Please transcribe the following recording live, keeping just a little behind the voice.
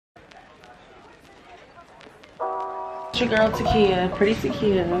It's your girl Takia, Pretty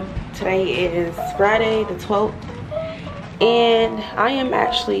Takia. Today is Friday the 12th, and I am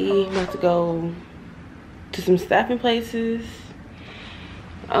actually about to go to some staffing places.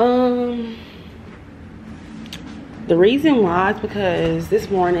 The reason why is because this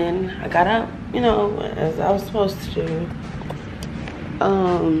morning I got up, you know, as I was supposed to do.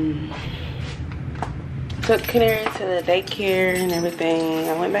 Took Canary to the daycare and everything.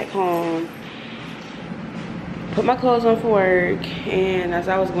 I went back home, put my clothes on for work, and as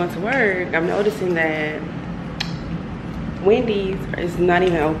I was going to work, I'm noticing that Wendy's is not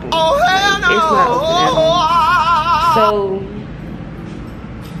even open. Oh, hell no! It's not open at all. So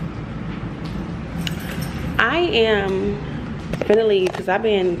I am finna leave because I've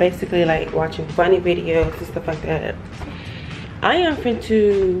been basically like watching funny videos and stuff like that. I am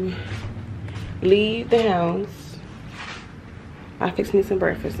finna leave the house. I fixed me some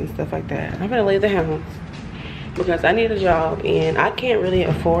breakfast and stuff like that. I'm gonna leave the house because I need a job, and I can't really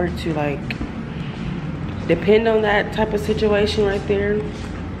afford to like depend on that type of situation right there,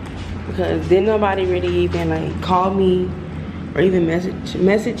 because then nobody really even like call me or even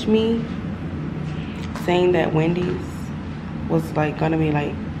message me saying that Wendy's was like gonna be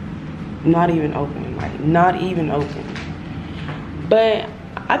like not even open, like not even open. But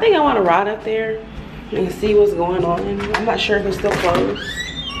I think I want to ride up there and see what's going on. I'm not sure if it's still closed,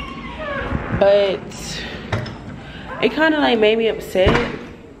 but it kind of like made me upset,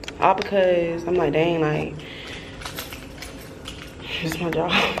 all because I'm like, dang, like it's my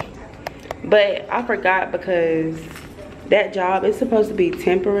job. But I forgot, because that job is supposed to be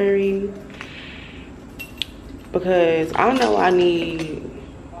temporary, because I know I need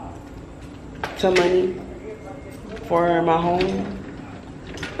some money for my home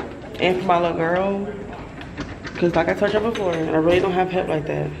and for my little girl, because like I told you before, I really don't have help like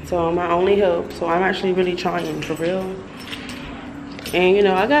that. So my only help, so I'm actually really trying for real. And you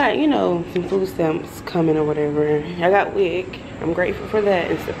know, I got, you know, some food stamps coming or whatever. I got WIC, I'm grateful for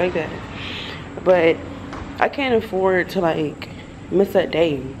that and stuff like that, but I can't afford to like miss that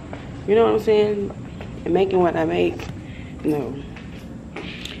day, you know what I'm saying, and making what I make. No.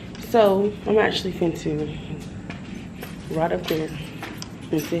 So I'm actually finna ride up there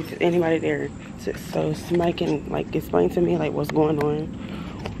and see if there's anybody there, so somebody can like explain to me like what's going on,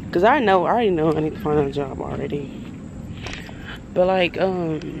 because I already know I need to find a job already. But like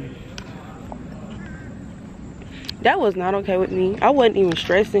that was not okay with me. I wasn't even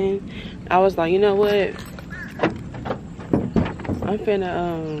stressing. I was like, you know what, I'm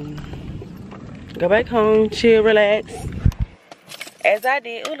finna go back home, chill, relax, as I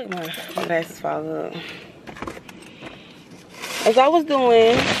did. Oh, look, my glasses fall up. As I was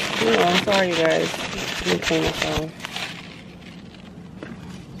doing, you know, sorry you guys, let me clean this off.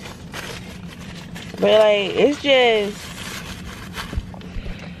 But like, it's just,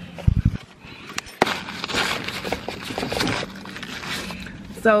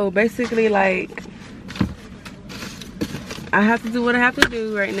 so basically like, I have to do what I have to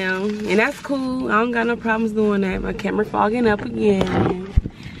do right now, and that's cool. I don't got no problems doing that. My camera fogging up again,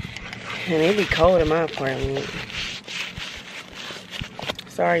 and it be cold in my apartment.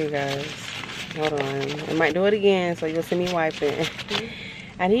 Sorry you guys, hold on, I might do it again so you'll see me wiping.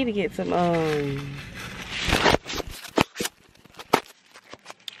 I need to get some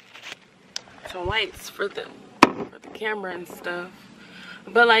lights for the camera and stuff.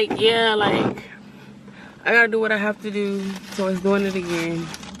 But like, yeah, like I gotta do what I have to do, so it's doing it again.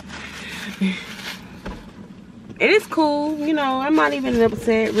 And it's cool, you know, I'm not even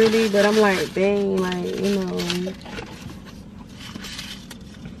upset really, but I'm like, dang, like, you know,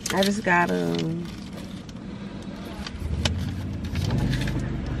 I just gotta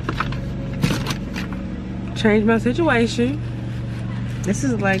change my situation. This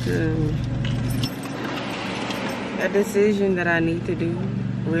is like a decision that I need to do,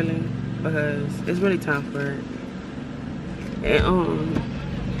 really, because it's really time for it. And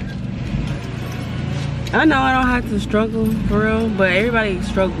I know I don't have to struggle for real, but everybody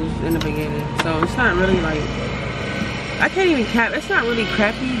struggles in the beginning, so it's not really like, I can't even cap. It's not really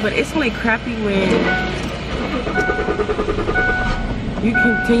crappy, but it's only crappy when you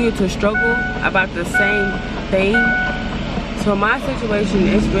continue to struggle about the same thing. So my situation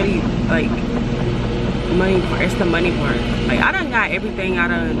is really like money part. It's the money part. Like I done got everything I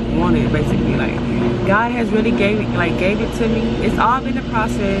done wanted, basically. Like God has really gave it to me. It's all been a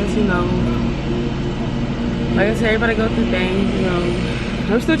process, you know. Like I said, everybody go through things, you know.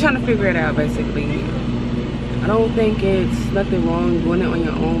 I'm still trying to figure it out, basically. I don't think it's nothing wrong doing it on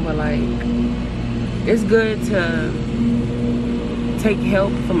your own, but like it's good to take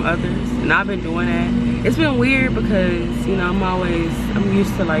help from others, and I've been doing that. It's been weird because, you know, I'm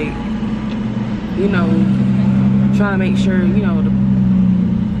used to, like, you know, trying to make sure, you know, to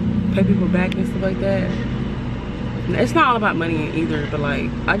pay people back and stuff like that. It's not all about money either, but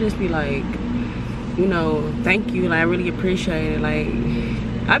like, I just be like, you know, thank you, like, I really appreciate it. Like,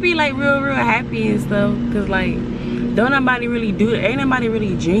 I be like real happy and stuff, cause like, don't nobody really do it. Ain't nobody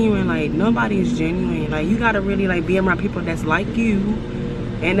really genuine. Like, nobody is genuine. Like, you gotta really like be around people that's like you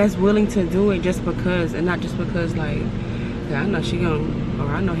and that's willing to do it just because, and not just because like, yeah, I know she gon', or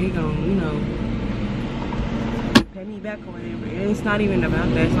I know he gon', you know, pay me back or whatever. And it's not even about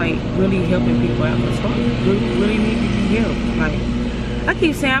that. It's like really helping people out. It's really need to be helped. Like, I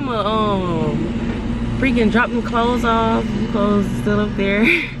keep saying I'm a freaking drop them clothes off. The clothes still up there.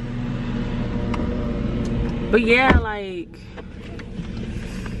 But yeah, like,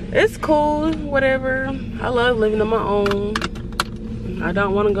 it's cool, whatever. I love living on my own. I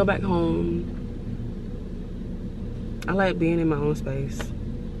don't want to go back home. I like being in my own space.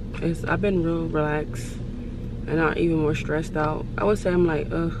 I've been real relaxed and not even more stressed out. I would say I'm like,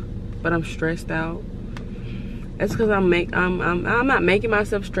 but I'm stressed out. It's because I'm not making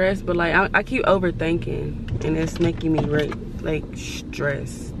myself stressed, but like I keep overthinking, and it's making me like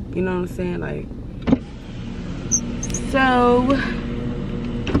stressed. You know what I'm saying? Like, so,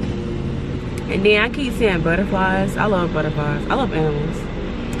 and then I keep seeing butterflies. I love butterflies. I love animals.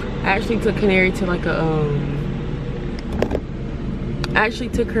 I actually took Canary to like I actually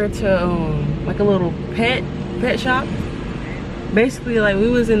took her to like a little pet shop. Basically, like, we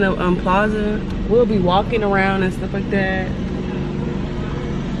was in the plaza. We'll be walking around and stuff like that.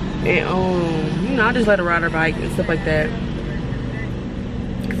 And you know, I just let her ride her bike and stuff like that.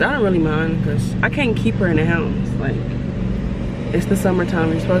 Cause I don't really mind, cause I can't keep her in the house. Like, it's the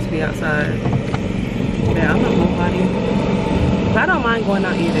summertime, you're supposed to be outside. Yeah, I'm not nobody. But I don't mind going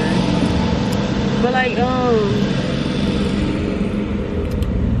out either. But like,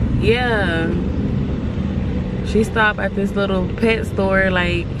 yeah. She stopped at this little pet store.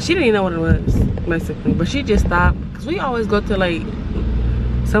 Like, she didn't even know what it was, basically. But she just stopped. Cause we always go to like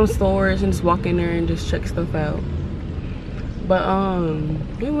some stores and just walk in there and just check stuff out. But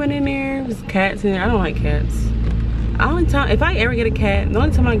we went in there. There's cats in there. I don't like cats. Only time, if I ever get a cat, the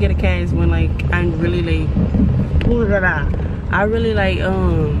only time I get a cat is when like I'm really like, I really like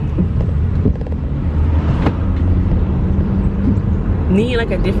need like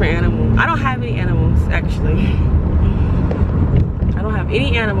a different animal. I don't have any animals, actually. I don't have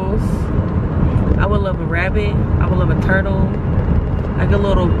any animals. I would love a rabbit. I would love a turtle, like a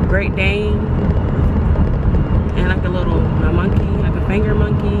little Great Dane, and like a little monkey, like a finger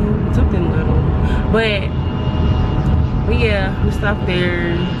monkey, something little. But yeah, we stopped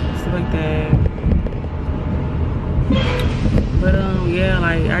there, stuff like that. But yeah,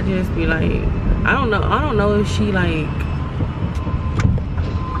 like, I just be like, I don't know if she like,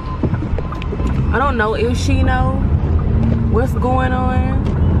 I don't know if she know what's going on.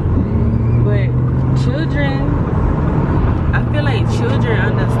 But children, I feel like children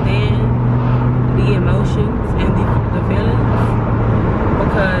understand the emotions and the feelings,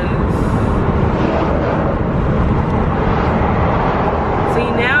 because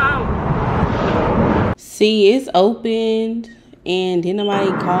see, it's opened and then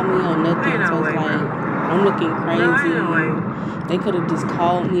nobody called me or nothing. So it's like, I'm looking crazy. They could have just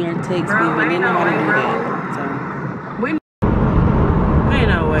called me or texted me, but they know how to do that. So ain't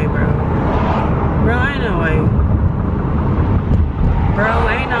no way, bro. Bro, ain't no way. Bro,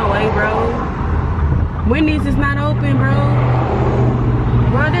 ain't no way, bro. Wendy's is not open, bro.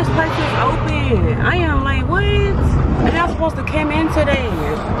 Bro, this place is open. I am like, what? And I'm supposed to come in today.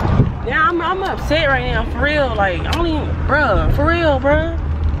 Yeah, I'm upset right now, for real. Like, I don't even, bruh, for real, bruh.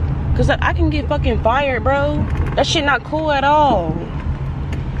 Cause I can get fucking fired, bro. That shit not cool at all.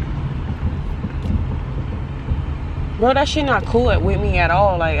 Bro, that shit not cool with me at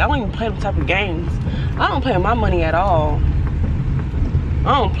all. Like, I don't even play them type of games. I don't play with my money at all.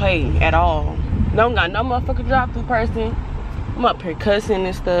 I don't play at all. Don't got no motherfucker drop the person. I'm up here cussing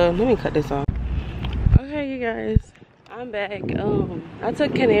and stuff. Let me cut this off. Okay, you guys, I'm back. I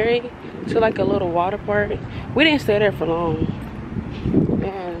took Canary to like a little water park. We didn't stay there for long.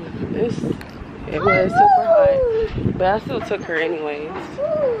 And it was super hot. But I still took her anyways.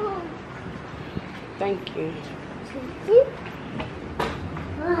 Thank you.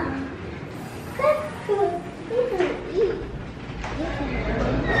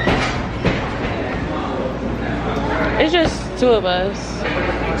 It's just two of us.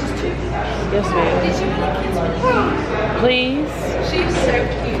 Yes, ma'am. Please. She's so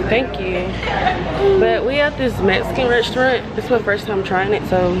cute. Thank you. But we at this Mexican restaurant. This is my first time trying it,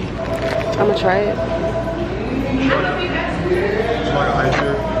 so I'm gonna try it.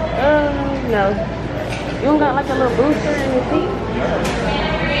 No. You don't got like a little booster in your feet?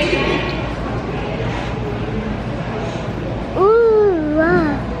 Ooh,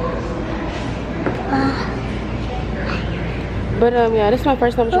 wow. But yeah, this is my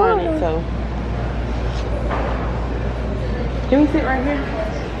first time trying it, so. Can we sit right here?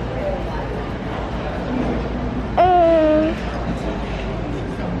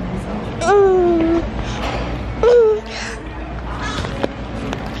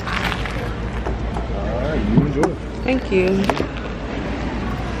 Alright, you enjoy. Thank you.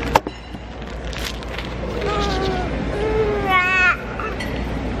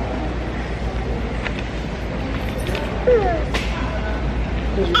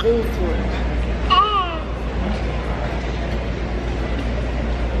 Did you lose too much?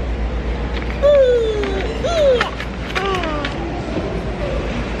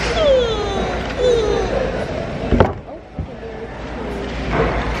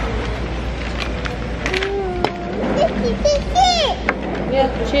 Yeah,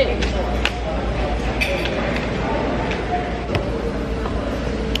 chick.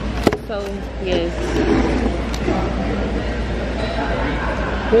 So, yes.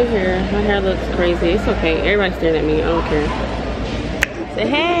 We're here. My hair looks crazy. It's okay. Everybody's staring at me. I don't care. Say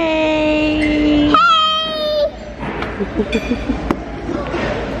hey.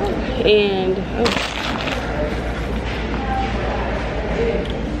 And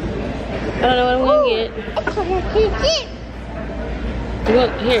I don't know what I'm gonna get.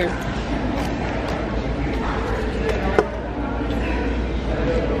 Look here.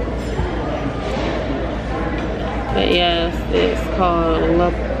 But yes, it's called La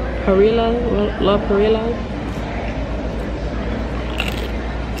Parrilla. La Parrilla.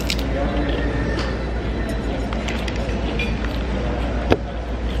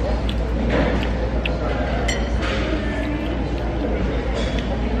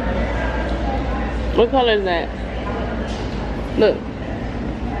 What color is that? Look.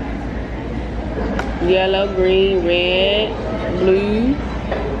 Yellow, green, red, blue.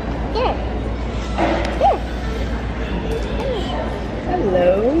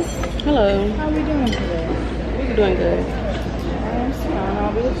 Hello. Hello. How are we doing today? We're doing good. I'm Sian.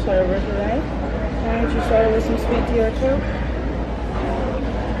 I'll be the server today. Why don't you start with some sweet tea or Coke?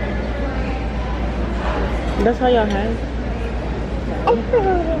 That's all y'all have?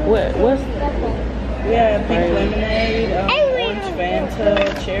 What's We have pink lemonade, orange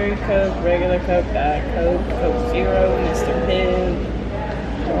Fanta, cherry Coke, regular Coke, Diet Coke, Coke Zero, Mr. Pibb.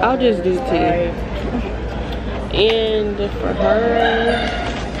 I'll just do tea. Sprite. And for her,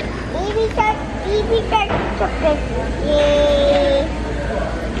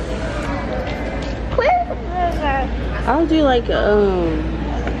 I'll do like a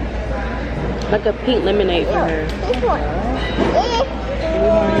pink lemonade for her. You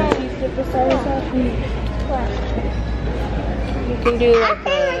want a cheese dip or sour sauce? You can do like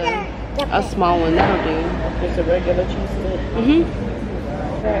a small one. That'll do. Just a regular cheese dip.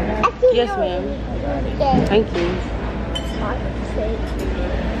 Right now. Yes, ma'am. Thank you.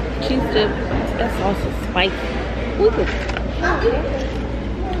 Cheese dip. That sauce is spicy. Ooh.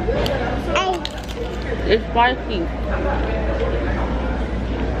 It's spicy.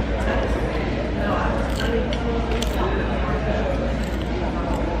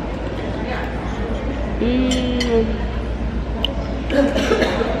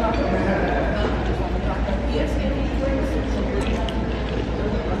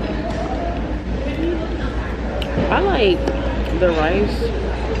 I like the rice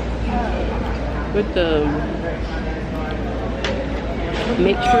with the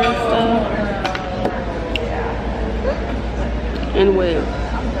mixture and stuff, and with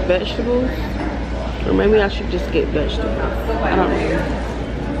vegetables, or maybe I should just get vegetables. I don't know.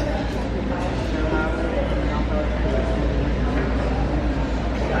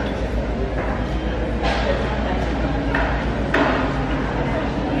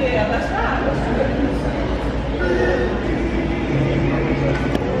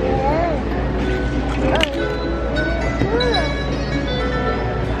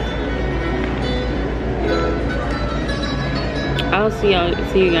 I'll see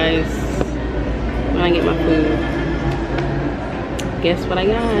you guys when I get my food. Guess what I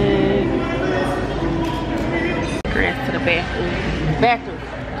got? Grass to the bathroom. Bathroom.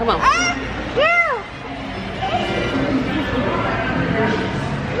 Come on.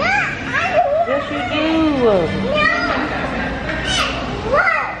 Yes, you do.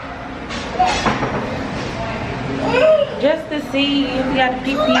 pee. If you got to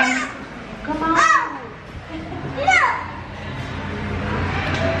pee pee. Come on.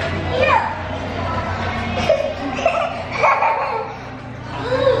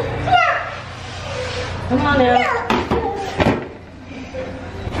 Come on now.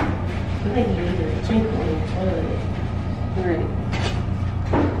 I think you need to drink on the toilet. Alright.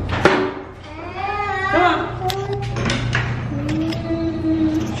 Come on.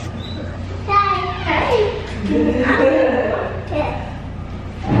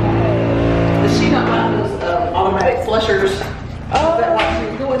 Does she not like those automatic flushers? Oh. Is that why she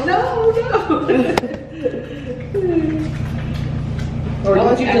was going, no, no. Or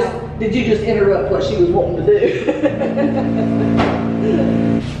did you just interrupt what she was wanting to do?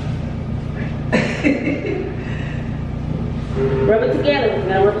 Rub it together.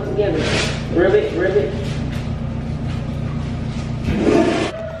 Now rub it together. Rub it, rub it.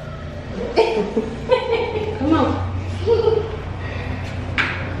 Come on.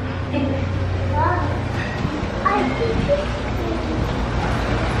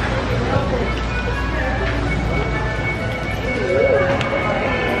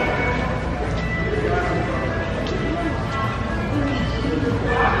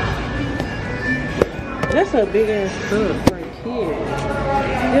 That's a big ass cup for a kid.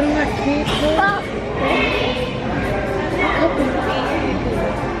 You don't like kids cups?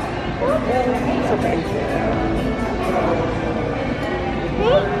 It's okay.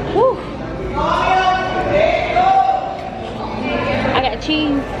 Woo. I got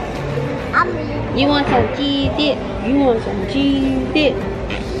cheese. You want some cheese dip? You want some cheese dip?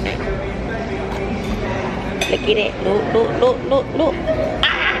 Look at that. Look, look, look, look, look. Ah!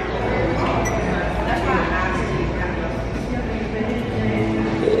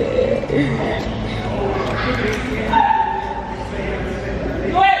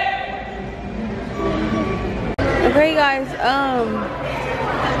 Okay guys,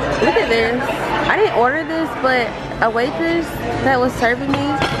 look at this. I didn't order this, but a waitress that was serving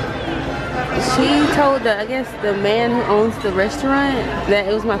me, she told I guess the man who owns the restaurant that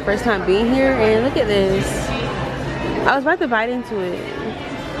it was my first time being here, and look at this. I was about to bite into it.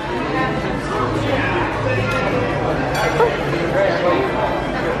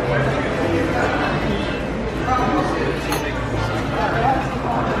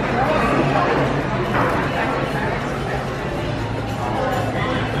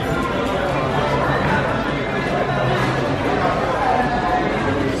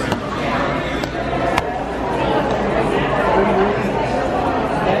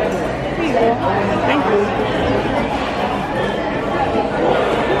 Thank you.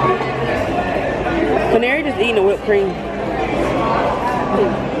 Canary just eating the whipped cream.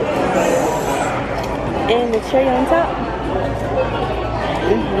 And the cherry on top.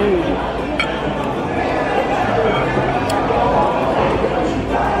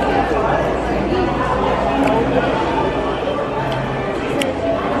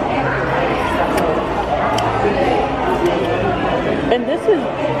 And this is,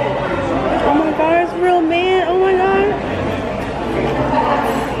 oh my god, it's real man, oh my god.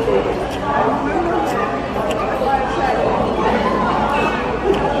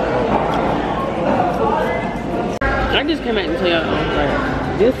 I just came back and tell y'all, like,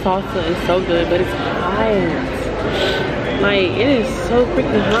 this salsa is so good, but it's hot. Like, it is so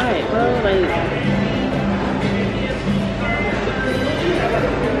freaking hot, bro. Like,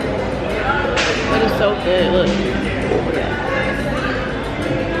 it is so good. Look.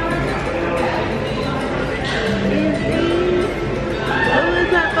 Oh,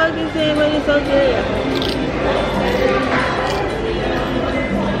 it's not focusing, but it's so good.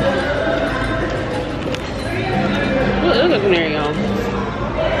 Look at Canary, y'all.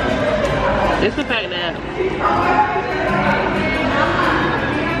 It's the fact that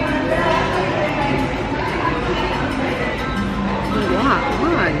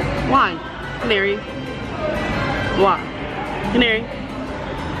why? Canary? Why? Canary?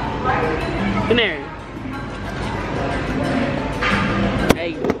 Canary?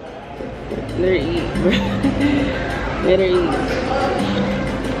 Hey, let her eat. Let her eat.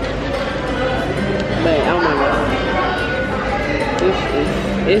 But oh my god.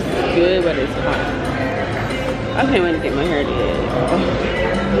 It's good, but it's hot. I can't wait to get my hair did.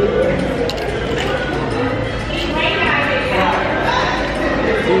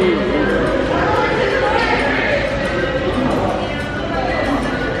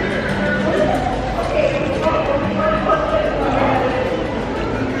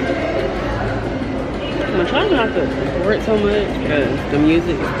 I'm trying not to record so much because the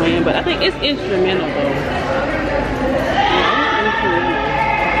music is playing, but I think it's instrumental though.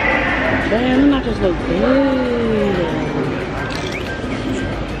 Damn, the nachos look good.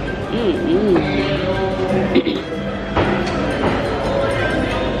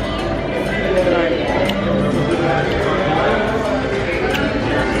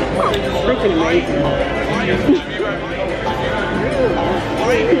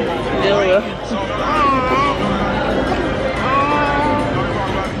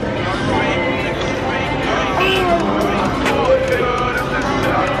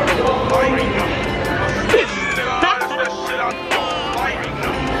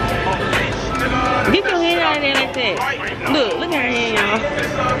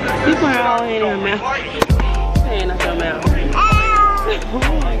 my all in her mouth. Hey, not your mouth. Oh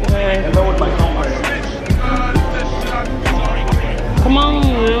my god. Come on,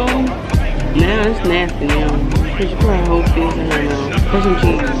 yo. Now it's nasty, yo. Cause you put a whole piece in her mouth. Put some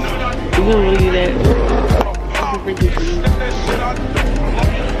cheese. You gonna really do that? Put some freaking cheese.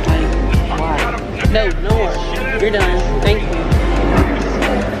 Like, why? No, no more. You're done. Thank you.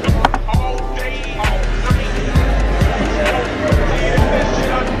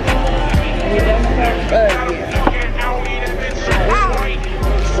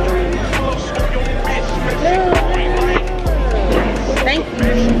 Thank you.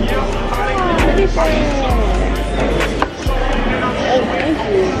 Oh, thank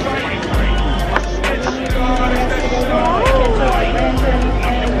you.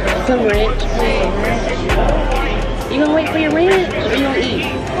 Some ranch. You gonna wait for your ranch or you gonna eat?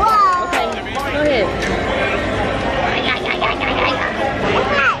 Okay, go ahead.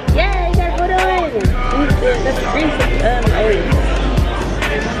 Yeah, you gotta put on. That's green.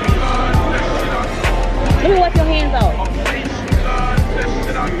 Let me wipe your hands off.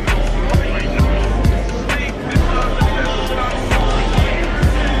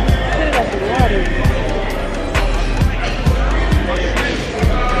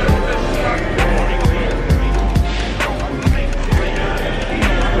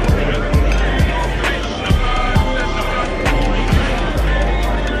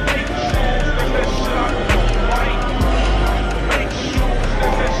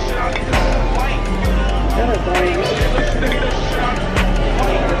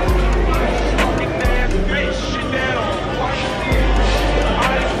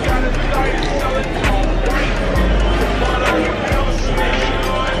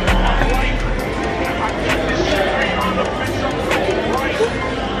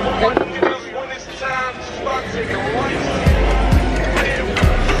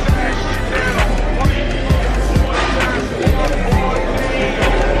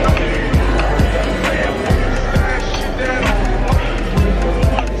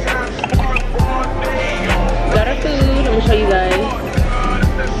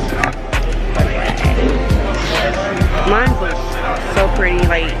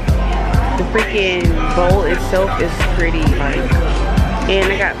 Freaking bowl itself is pretty, like,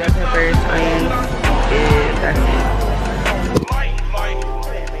 and I got bell peppers, onions, and that's it.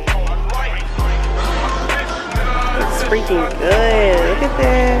 It's freaking good. Look at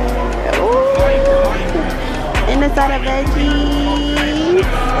that. Ooh. And it's out of veggies.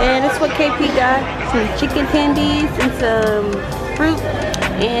 And that's what KP got. Some chicken tendies and some fruit.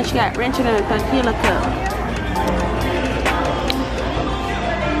 And she got ranch in a tequila cup.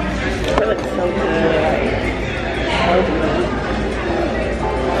 It looks so good. So good.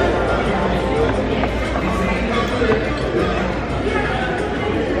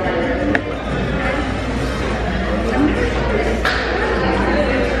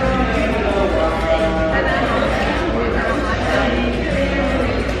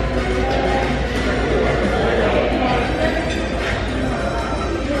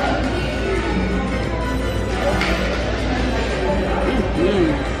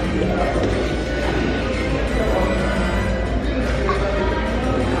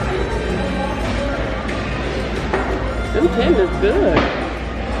 Them tenders good.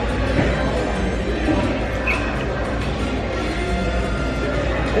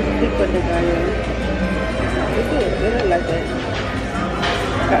 Let's see what they got here. It's good. They look like that.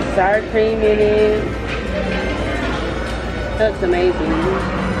 Got sour cream in it. That's amazing.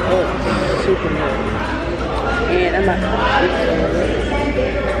 Oh, it's super good. And I'm about to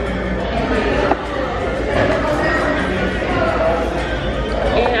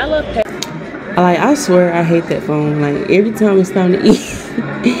and I love pepper. Like, I swear I hate that phone. Like, every time it's time to eat,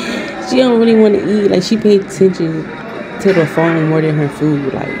 she don't really want to eat. Like, she pays attention to the phone more than her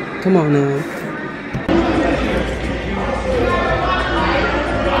food. Like, come on now.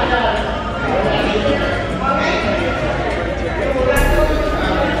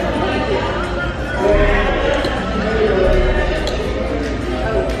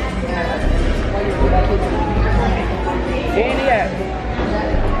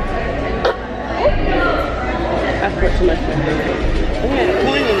 I put too much pepper. It had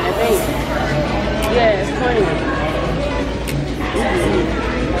corn in it, I think. Yeah, it's corn in it.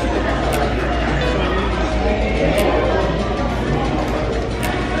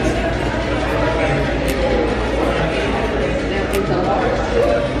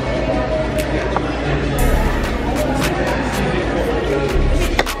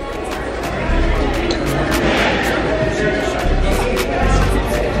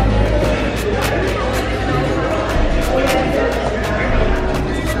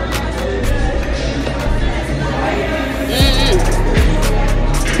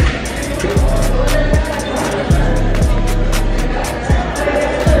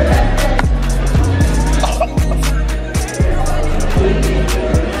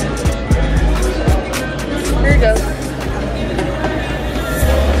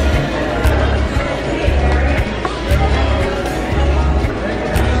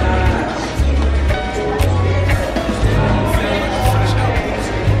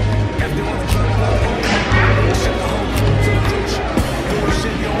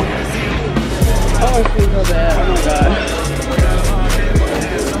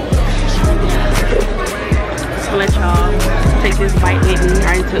 with me. I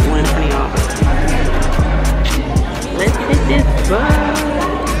already took 120 off. Let's hit this bus.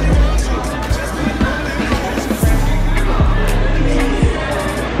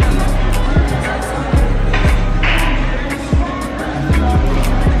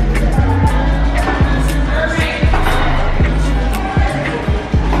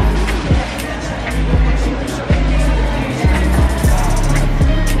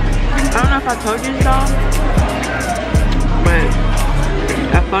 I told you so, but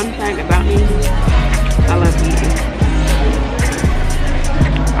a fun fact about me, I love eating.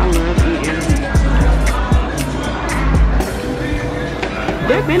 I love eating.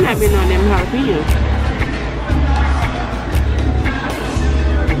 There been not been on them jalapenos.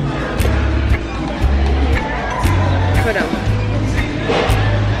 Hold on.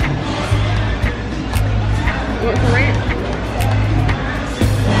 What's the ranch?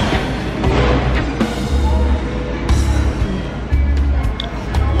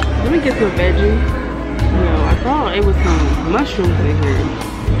 Let me get some veggie. No, I thought it was some mushrooms in here.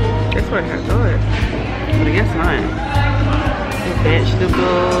 That's what I thought. But I guess not. The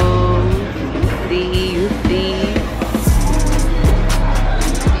vegetables, seeds.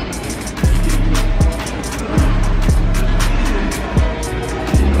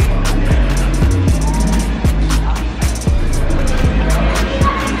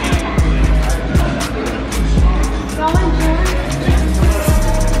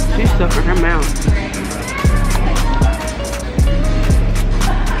 Stuff in her mouth.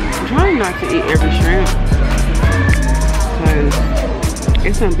 I'm trying not to eat every shrimp because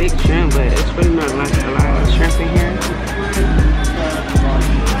it's some big shrimp, but it's really not like a lot of shrimp in here.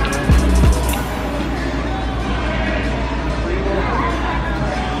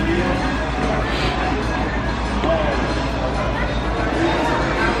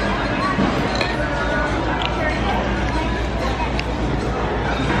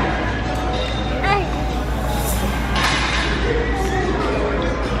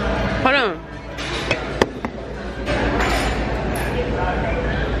 Hold on.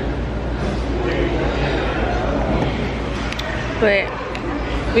 But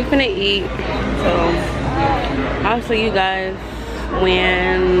we finna eat, so I'll see you guys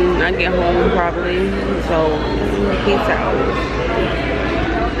when I get home probably. So peace out.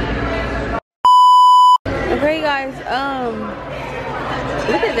 Okay guys,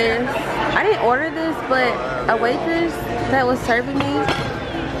 look at this. I didn't order this, but a waitress that was serving me,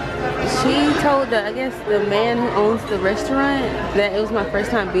 she told I guess the man who owns the restaurant that it was my first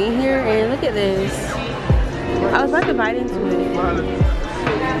time being here, and look at this. I was about to bite into it.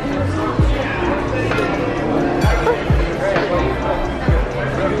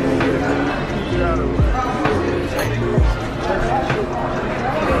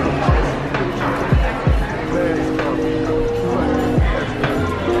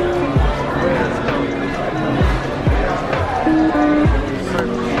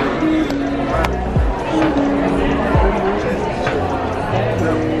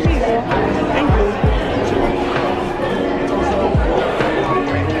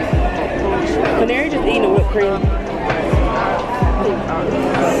 Canary just eating a whipped cream.